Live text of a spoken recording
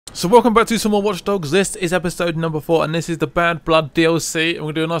So welcome back to some more Watch Dogs. This is episode number 4 and this is the Bad Blood DLC. And we're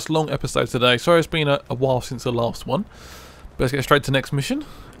going to do a nice long episode today. Sorry it's been a while since the last one. But let's get straight to the next mission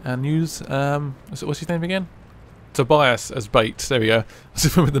and use, what's his name again? Tobias as bait. There we go. Let's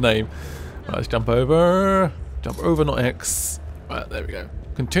just remember the name. Right, let's jump over. Jump over, not X. Right, there we go.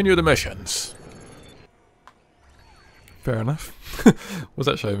 Continue the missions. Fair enough. What's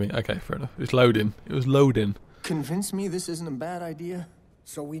that showing me? Okay, fair enough. It's loading. It was loading. Convince me this isn't a bad idea?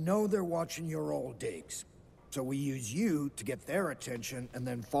 So we know they're watching your old digs. So we use you to get their attention and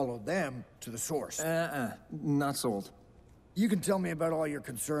then follow them to the source. Not sold. You can tell me about all your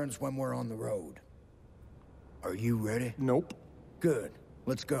concerns when we're on the road. Are you ready? Nope. Good.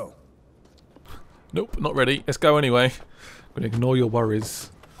 Let's go. Nope, not ready. Let's go anyway. I'm going to ignore your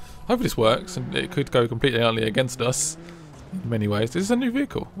worries. Hopefully this works, and it could go completely utterly against us in many ways. This is a new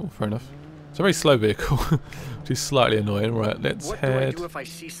vehicle. Oh, fair enough. It's a very slow vehicle, which is slightly annoying. Right, let's head What do I do if I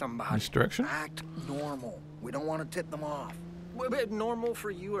see somebody? in this direction. Act normal. We don't want to tip them off. Wait, normal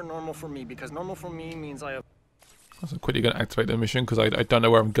for you or normal for me? Because normal for me means I have... So I'm quickly going to activate the mission because I don't know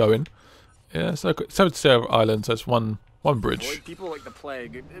where I'm going. Yeah, so Seven Island, so it's one bridge. Avoid people like the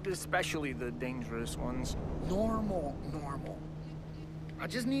plague, especially the dangerous ones. Normal. I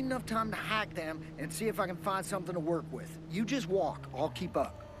just need enough time to hack them and see if I can find something to work with. You just walk. I'll keep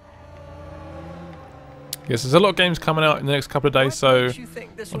up. Yes, there's a lot of games coming out in the next couple of days, so I'm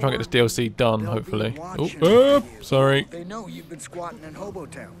trying to get this DLC done, hopefully. Oh, sorry. They know you've been squatting in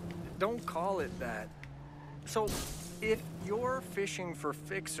Hobotown. Don't call it that. So, if you're fishing for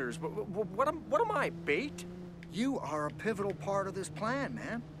fixers, what am I, bait? You are a pivotal part of this plan,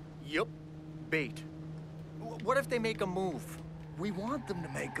 man. Yup, bait. What if they make a move? We want them to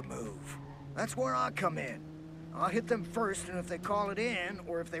make a move. That's where I come in. I'll hit them first, and if they call it in,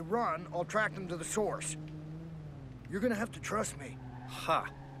 or if they run, I'll track them to the source. You're gonna have to trust me. Ha.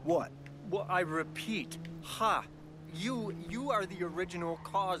 What? Well, I repeat, ha. You are the original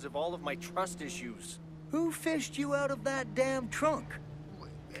cause of all of my trust issues. Who fished you out of that damn trunk?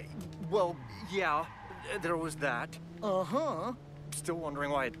 Well, yeah, there was that. Uh-huh. Still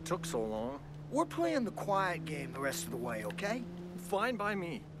wondering why it took so long. We're playing the quiet game the rest of the way, okay? Fine by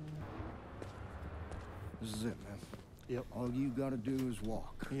me. This is it, man. Yep. All you gotta do is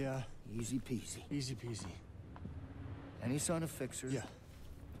walk. Yeah. Easy peasy. Easy peasy. Any sign of fixers? Yeah.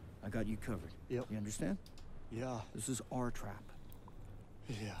 I got you covered. Yep. You understand? Yeah. This is our trap.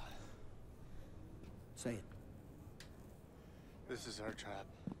 Yeah. Say it. This is our trap.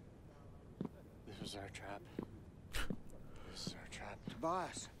 This is our trap. This is our trap.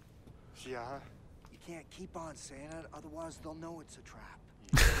 Tobias, Yeah. you can't keep on saying it, otherwise they'll know it's a trap.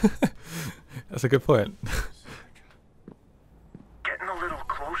 That's a good point. Getting a little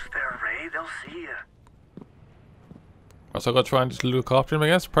close there, Ray. They'll see you. Right, so I've got to try and just look after him, I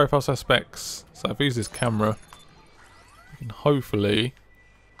guess. Profile suspects. So if I use this camera, I can hopefully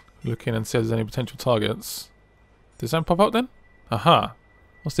look in and see if there's any potential targets. Does that pop up then? Aha.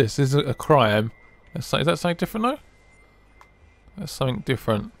 What's this? This is a crime. Is that something different though? That's something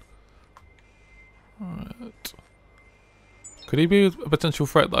different. Alright. Could he be a potential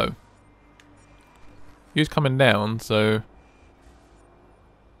threat though? He was coming down, so...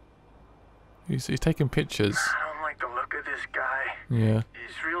 He's taking pictures. I don't like the look of this guy. Yeah.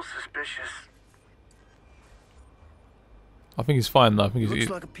 He's real suspicious. I think he's fine though. I think Looks he's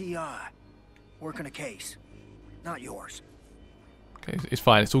like a PI. Working a case. Not yours. okay, it's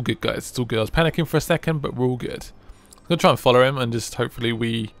fine. It's all good, guys. It's all good. I was panicking for a second, but we're all good. I'm gonna try and follow him and just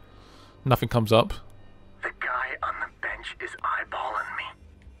hopefully nothing comes up. The guy on the bench is eyeballing me.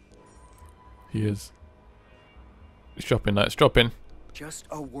 He is. It's dropping now. It's dropping. Just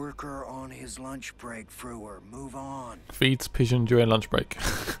a worker on his lunch break, Frewer. Move on. Feeds pigeon during lunch break.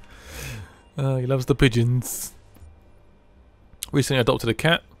 He loves the pigeons. Recently adopted a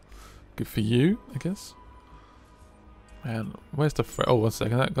cat. Good for you, I guess. Man, where's the threat? Oh, 1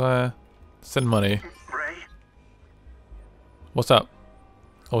 second. That guy. Send money. Ray? What's up?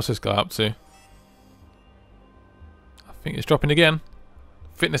 Oh, what's this guy up to? I think it's dropping again.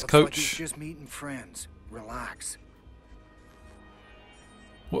 Fitness Looks like coach. he's just meeting friends. Relax.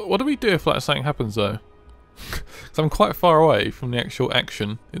 What do we do if like something happens though? Because I'm quite far away from the actual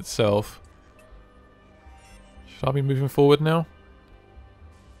action itself. Should I be moving forward now?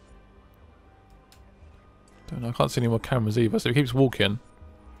 Don't know. I can't see any more cameras either, so he keeps walking.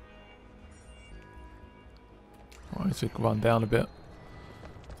 Right, let's run down a bit.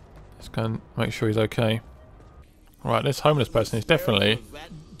 Let's go and make sure he's okay. Right, this homeless person is definitely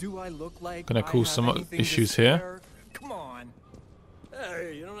going to cause some issues here. Come on.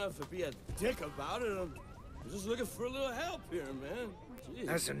 Hey, you don't have to be a dick about it. I'm just looking for a little help here, man. Jeez.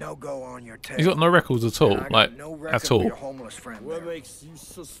 That's a no-go on your tail. He's got no records at all, I got like no record at of all. your homeless friend What there. makes you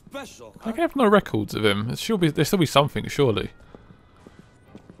so special? I can have no records of him. There still be something, surely.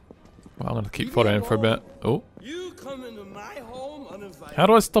 Well, I'm gonna keep following him for a bit. Oh, You come into my home uninvited. how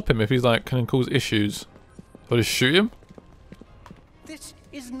do I stop him if he's like can cause issues? Do I just shoot him? This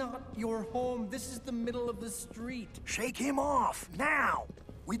is not your home. This is the middle of the street. Shake him off, now!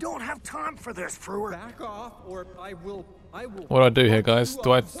 We don't have time for this, Frewer. Back off, or I will. What do I do here, guys?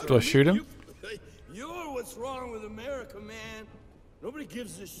 Do I shoot him? You're what's wrong with America, man. Nobody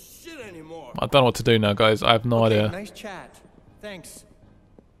gives a shit anymore. I don't know what to do now, guys. I have no idea. Nice chat. Thanks.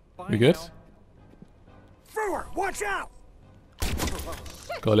 Bye We good? now. Frewer, watch out!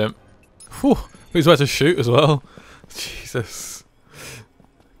 Got him. Whew. He's about to shoot as well. Jesus.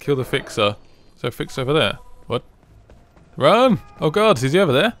 Kill the fixer. Is there a fixer over there? What? Run! Oh god, is he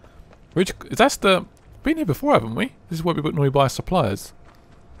over there? Which is that the been here before, haven't we? This is where we normally buy supplies.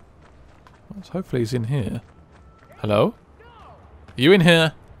 Well, hopefully he's in here. Hello? You in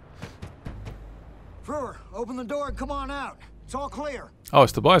here? Frewer, open the door and come on out. It's all clear. Oh,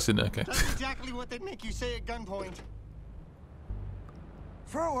 it's Tobias in there, okay. That's exactly what they'd make you say at gunpoint.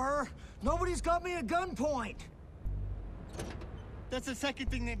 Frewer, nobody's got me at gunpoint. That's the second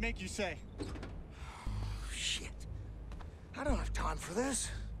thing they'd make you say. Shit. I don't have time for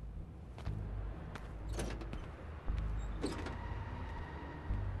this.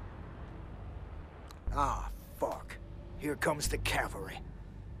 Ah, fuck. Here comes the cavalry.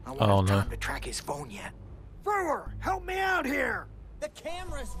 I won't Oh, have no. time to track his phone yet. Frewer, help me out here! The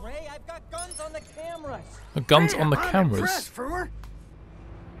cameras, Ray. I've got guns on the cameras. The guns Damn, on the I'm cameras. impressed, Frewer.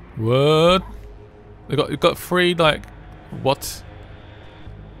 What? You got free like what?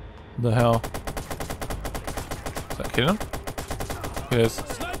 The hell? Is that killing him? Yes.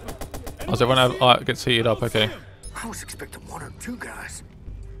 Oh, so everyone gets heated up, okay. I was expecting one or two guys.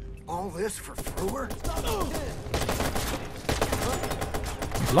 All this for Frewer?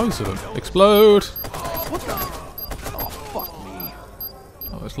 There's loads of them. Explode! Oh, fuck me.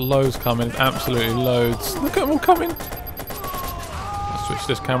 Oh, there's loads coming. Absolutely loads. Look at them all coming. Let's switch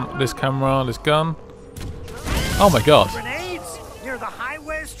this camera, this gun. Oh my god. Grenades? Near the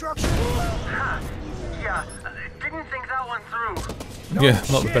highway structure? Yeah, didn't think that one through. Yeah,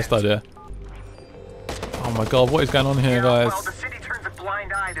 not the best idea. Oh my god, what is going on here, Well, guys? the city turns a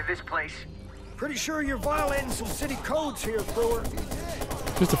blind eye to this place. Pretty sure you're violating some city codes here, Frewer.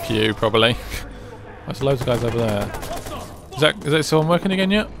 Just a few, probably. There's loads of guys over there. Is that still working again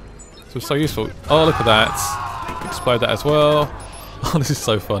yet? This was so useful. Oh, look at that. Explode that as well. Oh, this is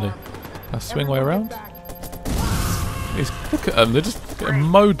so funny. I swing way around. Look at them. They're just getting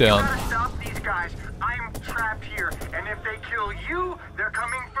mowed down. Gotta stop these guys. I'm trapped here, and if they kill you, they're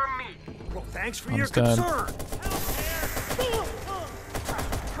coming for me. Well, thanks for your Understand. concern.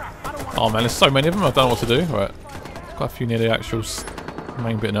 Oh man, there's so many of them. I don't know what to do. Right, quite a few near the actual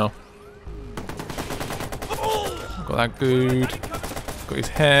main bit now. Got that dude. Got his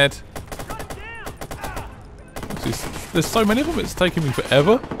head. There's so many of them. It's taking me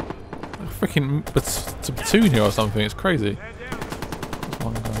forever. Like a freaking platoon here or something. It's crazy. There's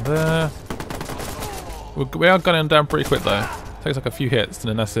one down there. We are gunning down pretty quick though. Takes like a few hits and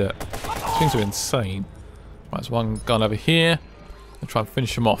then that's it. These things are insane. Right, there's one gun over here. I'll try and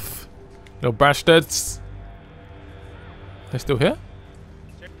finish him off. Little bastards. They still here?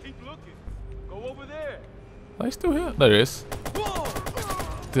 Keep looking. Go over there. Are they still here? There he is.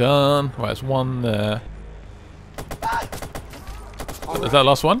 Done. Right, there's one there. Is that the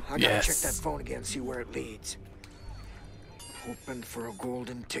last one? I gotta check that Yes. phone again, see where it leads. Hoping for a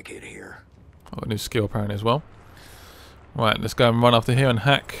golden ticket here. Got a new skill apparently as well. Right, let's go and run after here and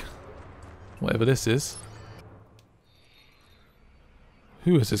hack whatever this is.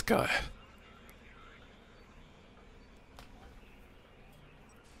 Who is this guy?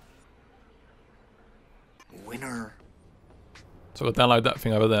 Winner. So I've got to download that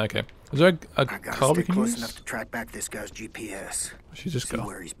thing over there. Okay. Is there a I car gotta we stay can close use? enough to track back this guy's GPS. Should just See go.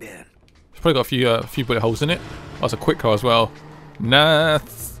 where he's been. It's probably got a few bullet holes in it. Oh, it's a quick car as well.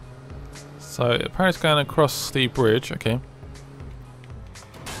 Nice. So apparently it's going across the bridge. Okay.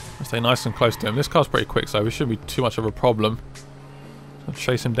 I'll stay nice and close to him. This car's pretty quick, so it shouldn't be too much of a problem. I'll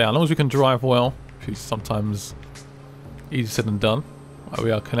chase him down. As long as we can drive well, which is sometimes easier said than done. Right,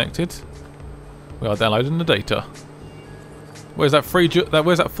 we are connected. We are downloading the data. Where's that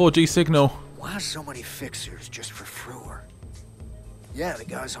where's that 4G signal? Why so many fixers just for Frewer? Yeah, the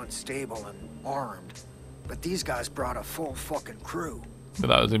guy's unstable and armed, but these guys brought a full fucking crew. That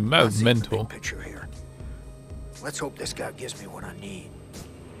was Let's see the mental. big picture here. Let's hope this guy gives me what I need.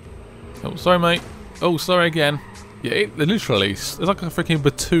 Oh, sorry, mate. Oh, sorry again. Yeah, it literally, it's like a freaking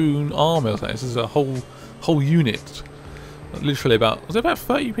platoon army or something. This is a whole unit. Literally was it about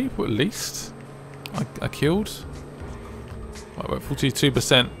 30 people at least? I killed. Right, we're at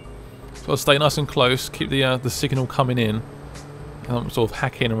 42%. So I'll stay nice and close, keep the signal coming in. And I'm sort of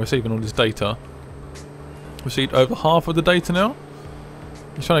hacking and receiving all this data. Received over half of the data now.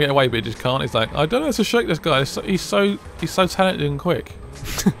 He's trying to get away, but he just can't. He's like, I don't know how to shake this guy. He's so talented and quick.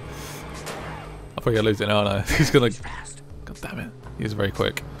 I'm probably gonna lose it now, aren't I? He's gonna. God damn it! He's very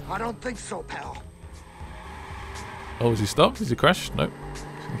quick. I don't think so, pal. Oh, has he stopped? Has he crashed? Nope.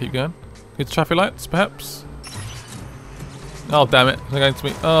 He's gonna keep going. Hit the traffic lights, perhaps. Oh damn it! They're going to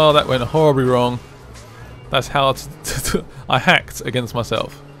me. Oh, that went horribly wrong. That's how I hacked against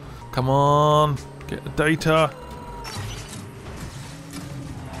myself. Come on, get the data.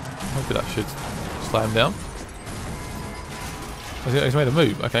 Hopefully that should slow him down. He's made a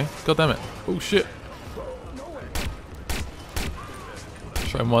move. Okay. God damn it. Oh shit.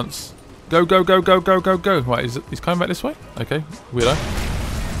 Show him once. Go, go, go, go, go, go, go. Right, he's coming back this way? Okay. Weirdo.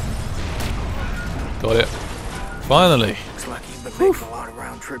 Got it. Finally. Looks like he's been making a lot of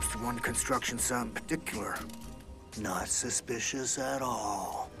round trips to one construction site in particular. Not suspicious at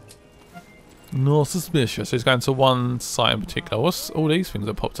all. Not suspicious. He's going to one site in particular. What's all these things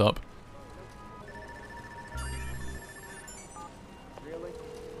that popped up?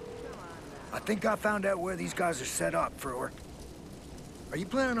 I think I found out where these guys are set up, Frewer. Are you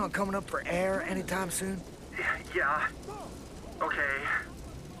planning on coming up for air anytime soon? Yeah. Okay.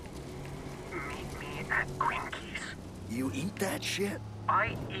 Meet me at Quinky's. You eat that shit?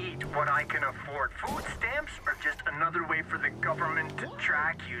 I eat what I can afford. Food stamps are just another way for the government to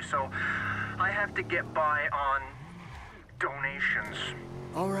track you, so I have to get by on donations.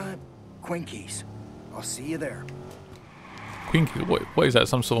 All right, Quinky's. I'll see you there. Quinky, what is that?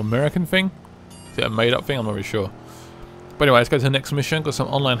 Some sort of American thing? Is it a made-up thing? I'm not really sure. But anyway, let's go to the next mission. Got some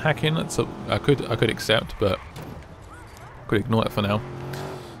online hacking. I could accept, but I could ignore it for now.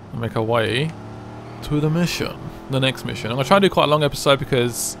 And make our way to the mission. The next mission. I'm gonna try and do quite a long episode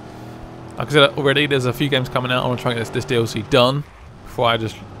because, like I said already, there's a few games coming out. I want to try and get this DLC done before I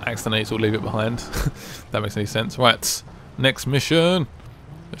just accidentally sort of leave it behind. If that makes any sense. Right, next mission.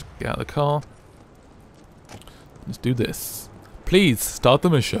 Let's get out of the car. Let's do this. Please start the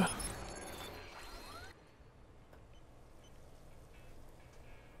mission.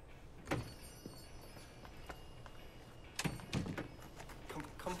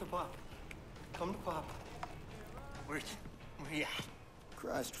 Come to Pop. Come to Pop. Where you at?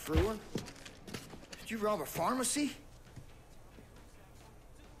 Christ, Frewer. Did you rob a pharmacy?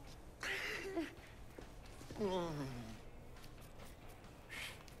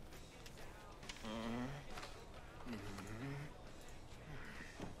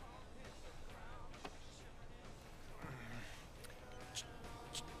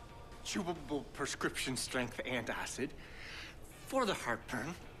 Chewable prescription strength antacid for the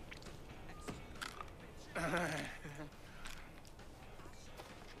heartburn.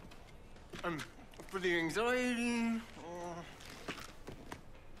 For the anxiety.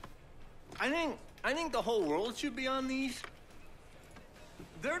 I think the whole world should be on these.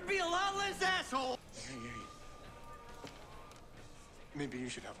 There'd be a lot less asshole. Hey. Maybe you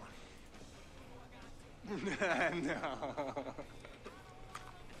should have one. No.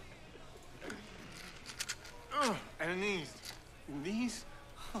 And these.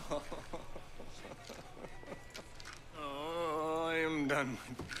 Oh, I am done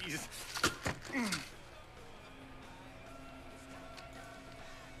with these.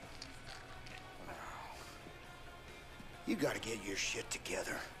 You gotta get your shit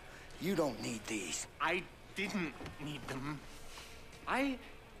together. You don't need these. I didn't need them. I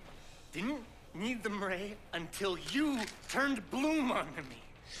didn't need them, Ray, until you turned Bloom on me.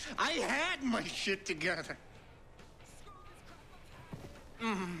 I had my shit together.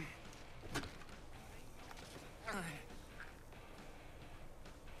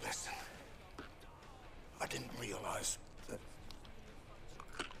 Listen, I didn't realize that.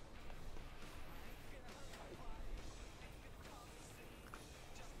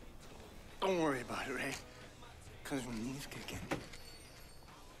 Don't worry about it, Ray. Because when these kick in,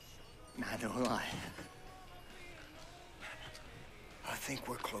 neither will I. I think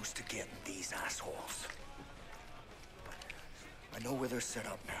we're close to getting these assholes. I know where they're set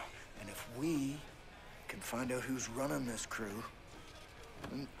up now, and if we can find out who's running this crew,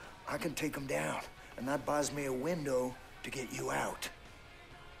 then I can take them down, and that buys me a window to get you out.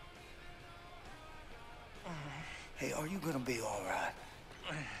 Hey, are you gonna be all right?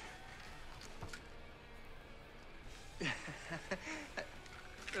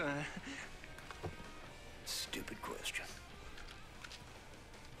 stupid question.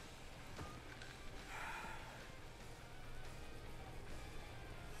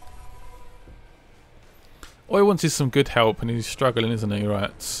 All he wants is some good help, and he's struggling, isn't he?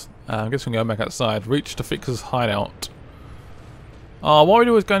 Right. I guess we can go back outside. Reach the Fixer's hideout. Oh, why are we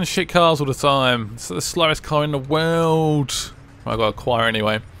always going to shit cars all the time? It's the slowest car in the world. Right, I've got to acquire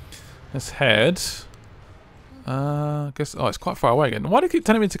anyway. Let's head. I guess. Oh, it's quite far away again. Why do you keep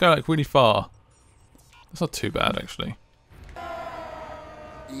telling me to go like really far? That's not too bad, actually.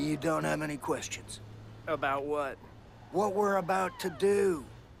 You don't have any questions? About what? What we're about to do.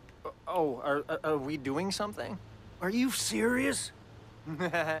 Oh, are we doing something? Are you serious?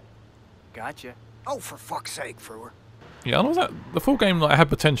 Gotcha. Oh, for fuck's sake, Frewer. Yeah, I know that the full game like had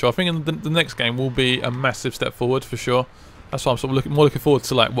potential. I think in the next game will be a massive step forward for sure. That's why I'm sort of more looking forward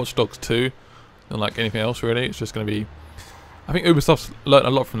to like Watch Dogs 2 than like anything else really. It's just going to be. I think Ubisoft's learned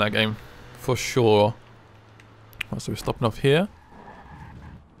a lot from that game for sure. Right, so we're stopping off here.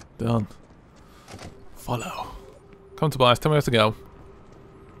 Done. Follow. Come Tobias, tell me where to go.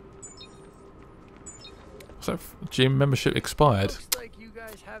 What's that? Gym membership expired. Looks like you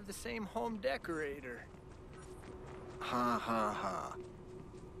guys have the same home decorator. Ha ha ha.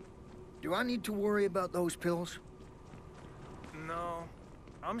 Do I need to worry about those pills? No.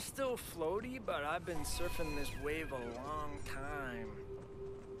 I'm still floaty, but I've been surfing this wave a long time.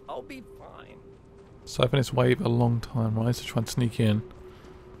 I'll be fine. Surfing this wave a long time, right? So try and sneak in.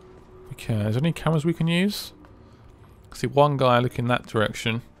 We can. Is there any cameras we can use? I see one guy looking that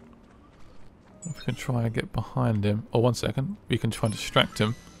direction. If we can try and get behind him. Oh, 1 second. We can try and distract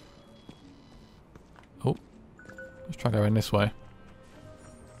him. Oh. Let's try and go in this way.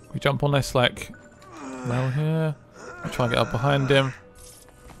 We jump on this, like, rail here. We'll try and get up behind him.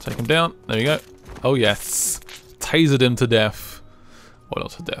 Take him down. There we go. Oh, yes. Tasered him to death. Well,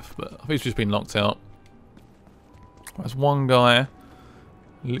 not to death, but I think he's just been knocked out. There's one guy.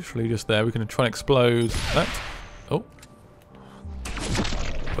 Literally just there. We can try and explode that. Oh.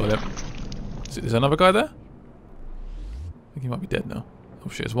 Got him. Is there another guy there? I think he might be dead now. Oh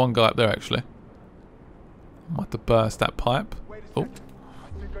shit, there's one guy up there actually. I might have to burst that pipe. Oh.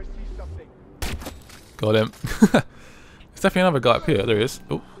 Got him. There's definitely another guy up here. There he is.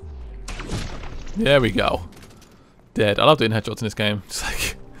 Oh. There we go. Dead. I love doing headshots in this game. It's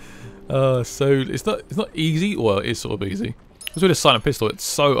like, so it's not easy. Well, it is sort of easy. It's with a silent pistol. It's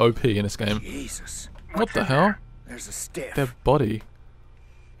so OP in this game. Jesus. What the hell? There's a stiff. Dead body.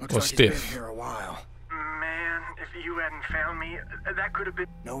 Looks Or like stiff. he's been here a while. Man, if you hadn't found me, that could have been...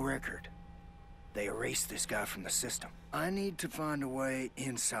 No record. They erased this guy from the system. I need to find a way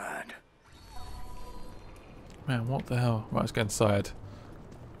inside. Man, what the hell? Right, let's get inside.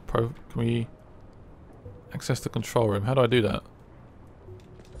 Can we access the control room? How do I do that?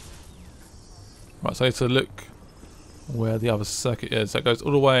 Right, so I need to look where the other circuit is. That goes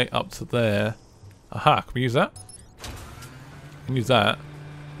all the way up to there. Aha, can we use that? We can use that.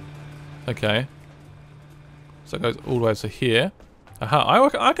 Okay. So it goes all the way to here. Aha,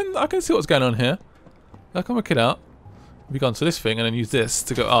 I can see what's going on here. I can work it out. We go onto this thing and then use this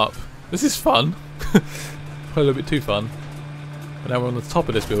to go up. This is fun. Probably a little bit too fun. But now we're on the top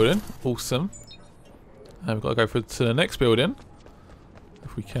of this building. Awesome. And we've got to go to the next building.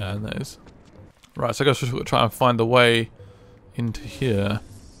 If we can, that is. Right, so I guess we've got to try and find the way into here.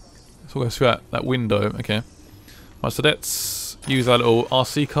 So we'll go through that window. Okay. Right, so let's use our little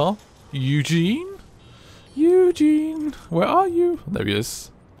RC car. Eugene? Eugene, where are you? There he is.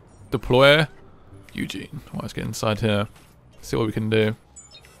 Deploy Eugene. Right, let's get inside here. See what we can do.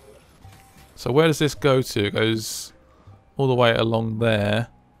 So where does this go to? It goes all the way along there.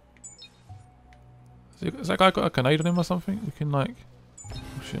 Has that guy got a grenade on him or something? We can like...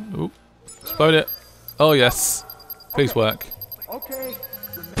 Oh shit. Ooh. Explode it. Oh yes. Please work. Okay.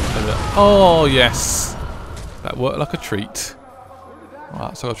 Oh yes. That worked like a treat.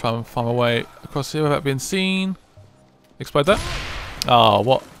 Right, so I'll try and find my way across here without being seen. Explode that. Oh,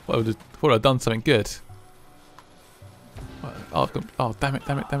 what? What would have done something good? Oh, damn it,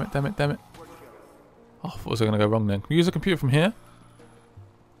 damn it, damn it, damn it, damn it. Oh, what was I going to go wrong then? Can we use a computer from here?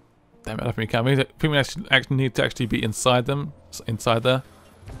 Damn it, I don't think we can. I think we actually need to actually be inside them. Inside there.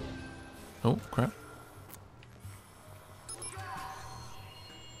 Oh, crap.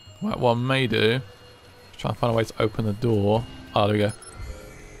 Right, what I may do, try and find a way to open the door. Oh, there we go.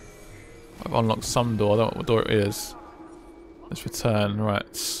 I've unlocked some door. I don't know what door it is. Let's return.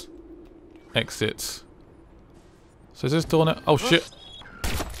 Right. Exit. So is this door now? Oh shit.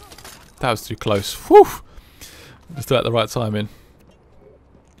 That was too close. Whew. Just at the right timing.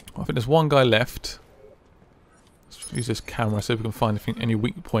 I think there's one guy left. Let's use this camera so we can find any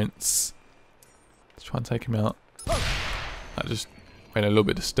weak points. Let's try and take him out. That just made a little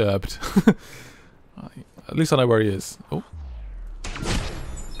bit disturbed. At least I know where he is. Oh.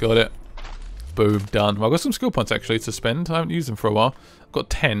 Got it. Boom, done. Well, I've got some skill points actually to spend. I haven't used them for a while. I've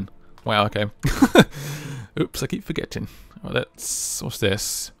got 10. Wow, okay. Oops, I keep forgetting. Right, let's... What's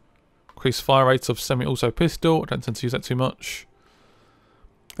this? Increase fire rates of semi-auto pistol. I don't tend to use that too much.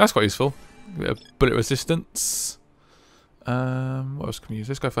 That's quite useful. A bit of bullet resistance. What else can we use?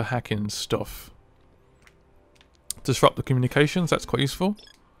 Let's go for hacking stuff. Disrupt the communications. That's quite useful.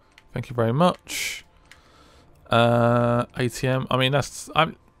 Thank you very much. ATM. I mean, that's...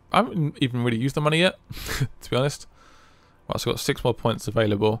 I haven't even really used the money yet, to be honest. Right, so I've got 6 more points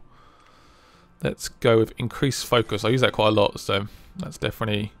available. Let's go with increased focus. I use that quite a lot, so that's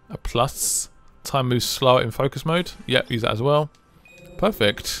definitely a plus. Time moves slower in focus mode. Yep, use that as well.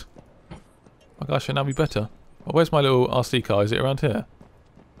 Perfect. My gosh, should now be better. Well, where's my little RC car? Is it around here?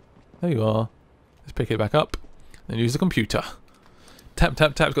 There you are. Let's pick it back up. Then use the computer. Tap,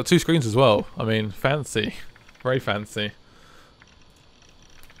 tap, tap. It's got 2 screens as well. I mean, fancy. Very fancy.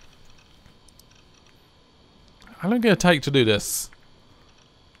 How long did it take to do this?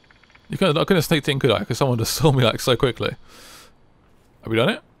 I couldn't have sneaked in, could I? Because someone just saw me like so quickly. Have we done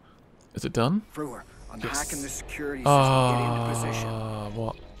it? Is it done? Frewer, I'm hacking the security system. Get into position.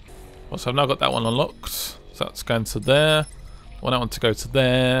 What? Well, so I've now got that one unlocked. So that's going to there. I want that one to go to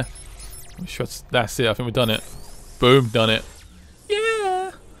there. I'm sure that's it. I think we've done it. Boom, done it.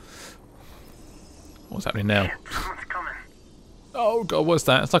 Yeah. What's happening now? Someone's coming. Oh god, what's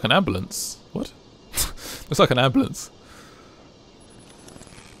that? It's like an ambulance. What? It's like an ambulance.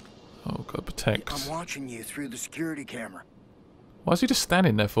 Oh god, protect. I'm watching you through the security camera. Why is he just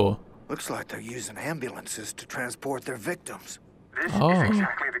standing there for? Looks like they're using ambulances to transport their victims. This Oh. is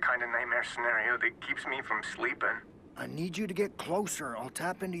exactly the kind of nightmare scenario that keeps me from sleeping. I need you to get closer. I'll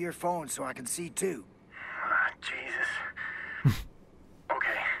tap into your phone so I can see too. Ah, Jesus.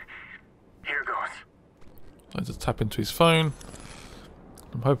 Okay, here goes. I just tap into his phone.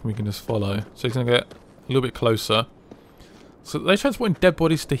 I'm hoping we can just follow. So he's going to get a little bit closer. So they're transporting dead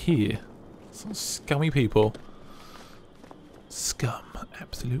bodies to here. Some scummy people. Scum.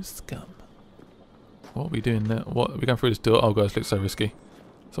 Absolute scum. What are we doing there? What are we going through this door? Oh god, this looks so risky.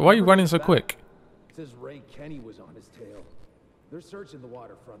 So why are you running so quick? Says Ray Kenny was on his tail. They're searching the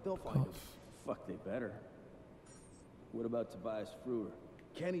waterfront. They'll find him. Fuck, they better. What about Tobias Frewer?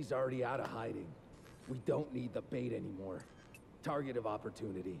 Kenny's already out of hiding. We don't need the bait anymore. Target of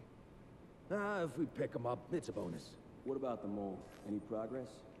opportunity. If we pick him up, it's a bonus. What about the mole? Any progress?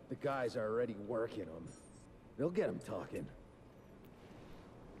 The guys are already working him. They'll get him talking.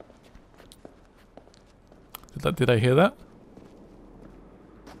 Did I hear that?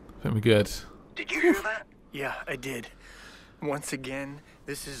 I think we're good. Did you hear that? Yeah, I did. Once again,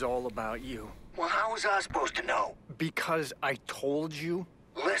 this is all about you. Well, how was I supposed to know? Because I told you.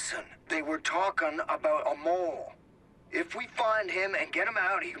 Listen, they were talking about a mole. If we find him and get him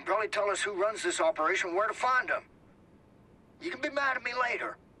out, he can probably tell us who runs this operation, where to find him. You can be mad at me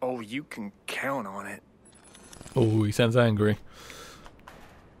later. Oh, you can count on it. Oh, he sounds angry.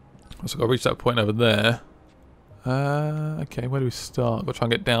 So I've got to reach that point over there. Okay, where do we start? Got to try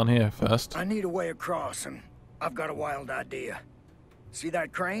and get down here first. I need a way across, and I've got a wild idea. See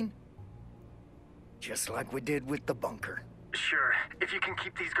that crane? Just like we did with the bunker. Sure, if you can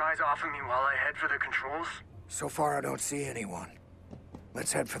keep these guys off of me while I head for the controls. So far, I don't see anyone.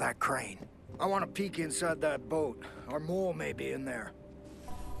 Let's head for that crane. I want to peek inside that boat. Our mole may be in there.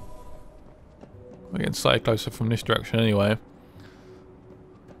 We're getting slightly closer from this direction anyway.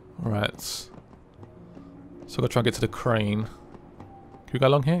 Alright. So I've got to try and get to the crane. Can we go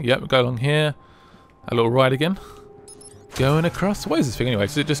along here? Yep, we'll go along here. A little ride again. Going across. What is this thing anyway?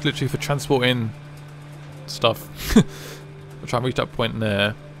 Is it just literally for transporting stuff? We'll try and reach that point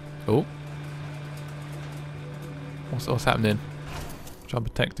there. Oh. What's happening? Try and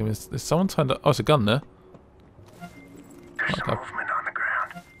protect him. Is someone turned up? Oh, it's a gun there. There's some movement on the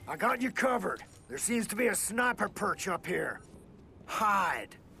ground. I got you covered. There seems to be a sniper perch up here.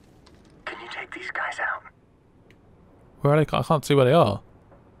 Hide. Can you take these guys out? Where are they? I can't see where they are.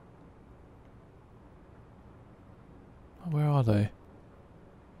 Where are they?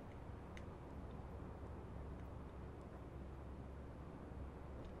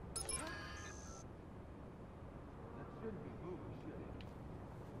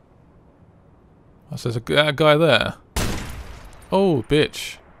 Oh, so there's a guy there. Oh,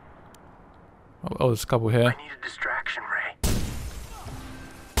 bitch. Oh, there's a couple here. I need a distraction, Ray.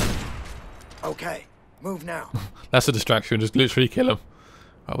 Okay, move now. That's a distraction. Just literally kill him.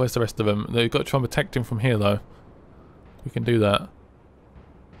 Right, where's the rest of them? They've got to try and protect him from here, though. We can do that.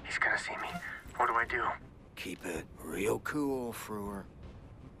 He's gonna see me. What do I do? Keep it real cool, Frewer.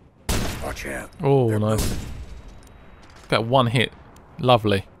 Watch out. Oh, They're nice. moving. Got one hit.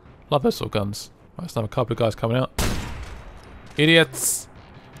 Lovely. Love those sort of guns. Right, let's have a couple of guys coming out. Idiots.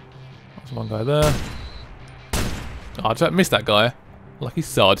 There's one guy there. Oh, I just missed that guy. Lucky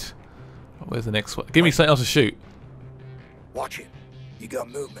sod. Where's the next one? Give me something else to shoot. Watch it. You got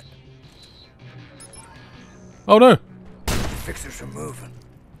movement. Oh no! Fixers are moving.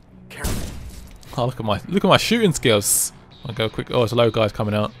 Careful. Oh, look at my shooting skills. I'll go quick. Oh, there's a load of guys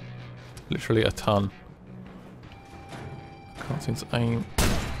coming out. Literally a ton. Can't seem to aim.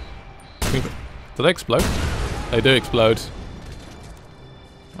 Do they explode? They do explode.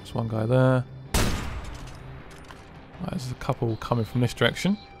 That's one guy there. Right, there's a couple coming from this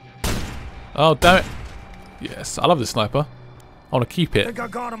direction. Oh, damn it. Yes, I love this sniper. I want to keep I it. think I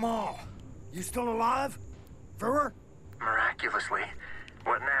got them all. You still alive? Frewer? Miraculously.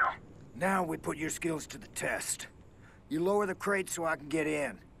 What now? Now we put your skills to the test. You lower the crate so I can get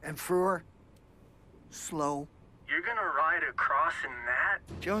in. And Frewer, slow. You're gonna ride across in that?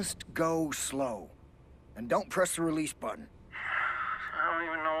 Just go slow. And don't press the release button. I don't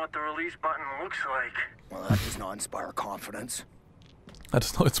even know what the release button looks like. Well, that does not inspire confidence. That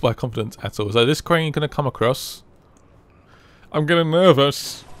does not inspire confidence at all. So this crane going to come across. I'm getting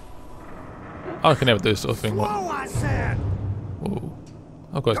nervous. I can never do this sort of thing. Slow, I said! Whoa.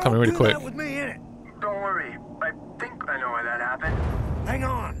 Oh god, it's coming really quick. That with me in it. Don't worry. I think I know why that happened. Hang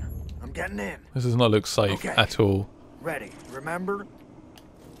on. I'm getting in. This does not look safe at all. Ready. Remember?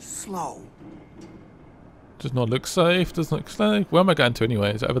 Slow. Does not look safe. Does not look safe. Where am I going to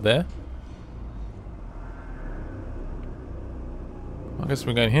anyway? Is it over there? I guess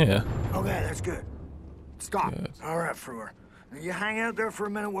we're going here. Okay, that's good. Stop. Good. All right, Frewer. Now you hang out there for a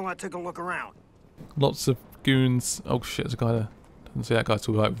minute while I take a look around. Lots of goons. Oh shit, there's a guy there. Didn't see that guy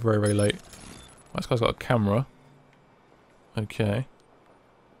till like very, very late. Right, this guy's got a camera. Okay.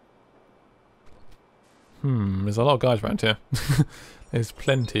 There's a lot of guys around here. There's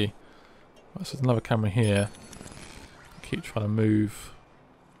plenty. Right, so there's another camera here. Keep trying to move.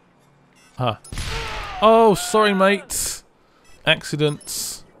 Ah. Oh, sorry, mate.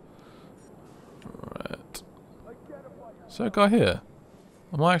 Accidents. Right. Is there a guy here?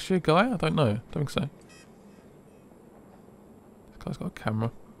 Am I actually a guy? I don't know. Don't think so. This guy's got a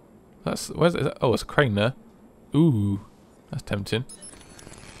camera. Where's it? Oh, it's a crane there. Ooh, that's tempting.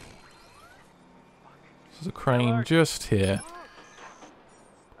 There's a crane just here.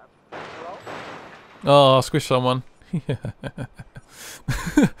 Oh, I squished someone. Yeah,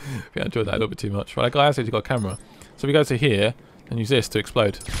 I enjoyed that a little bit too much. Right, that guy has actually got a camera. So we go to here and use this to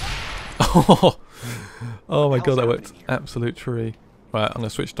explode. Oh my god, that worked. Absolute tree. Right, I'm going to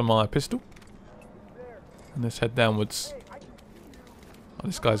switch to my pistol. And let's head downwards. Oh,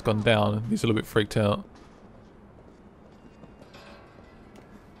 this guy's gone down. He's a little bit freaked out.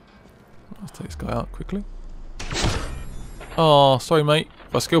 Let's take this guy out quickly. Oh, sorry mate.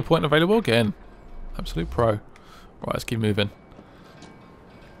 Got a skill point available again. Absolute pro. Right, let's keep moving.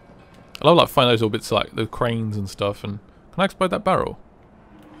 I love like finding those little bits like the cranes and stuff. And can I explode that barrel?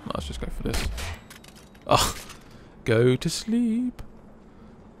 No, let's just go for this. Oh, go to sleep.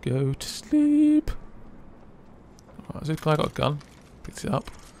 Go to sleep. Right, has this guy got a gun? Picks it up.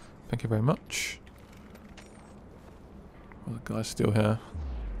 Thank you very much. Well, the guy's still here.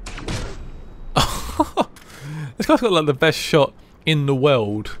 This guy's got like the best shot in the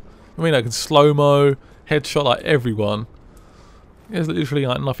world. I mean, I can slow-mo, headshot like everyone. There's literally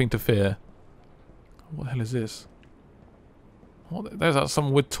like nothing to fear. What the hell is this? What, there's like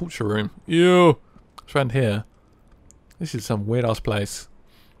some weird torture room. Ew! It's around here. This is some weird ass place.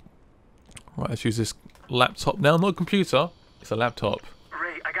 Right, let's use this laptop now. Not a computer, it's a laptop.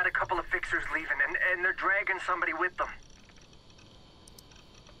 Ray, I got a couple of fixers leaving, and they're dragging somebody with them.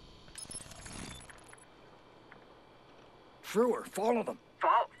 Frewer, follow them.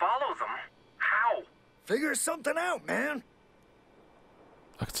 Follow them? How? Figure something out, man.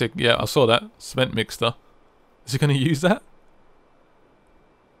 I could take, yeah, I saw that. Cement mixer. Is he going to use that?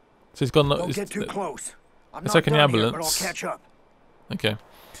 So he's gone. Don't get too close. I'm It's not taking the done here, ambulance. but I'll catch up. Okay.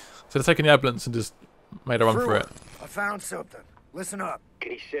 So they're taking the ambulance and just made a run for it. I found something. Listen up.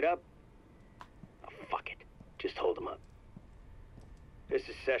 Can he sit up? Oh, fuck it. Just hold him up. This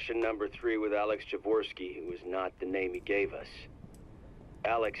is session number 3 with Alex Javorsky, who is not the name he gave us.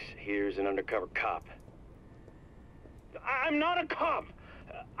 Alex here's an undercover cop. I'm not a cop.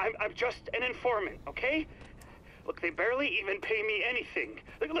 I'm just an informant, okay? Look, they barely even pay me anything.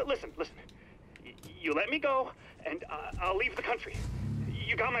 Listen. You let me go, and I'll leave the country.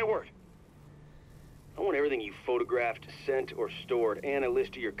 You got my word. I want everything you photographed, sent, or stored, and a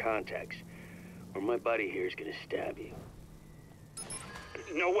list of your contacts. or my buddy here is gonna stab you.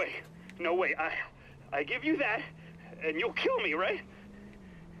 No way. No way. I give you that, and you'll kill me, right?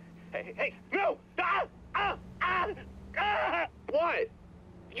 Hey, no! What?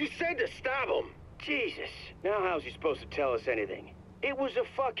 You said to stab him. Jesus. Now how's he supposed to tell us anything? It was a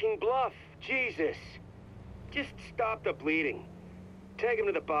fucking bluff. Jesus. Just stop the bleeding. Take him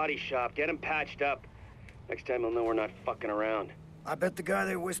to the body shop. Get him patched up. Next time he'll know we're not fucking around. I bet the guy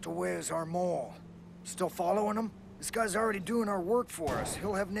they whisked away is our mole. Still following him? This guy's already doing our work for us.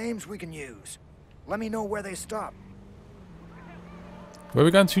 He'll have names we can use. Let me know where they stop. Where are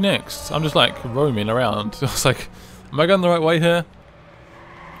we going to next? I'm just like roaming around. I was like, am I going the right way here?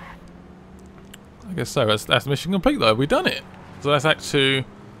 I guess so. That's mission complete though. We've done it. So that's Act 2.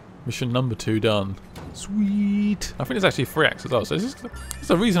 Mission number 2 done. Sweet. I think it's actually 3 acts as well. So it's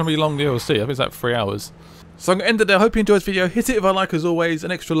a reasonably long DLC. I think it's like 3 hours. So I'm going to end it there. I hope you enjoyed this video. Hit it if I like as always.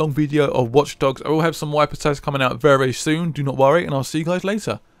 An extra long video of Watch Dogs. I will have some more episodes coming out very soon. Do not worry. And I'll see you guys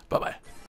later. Bye bye.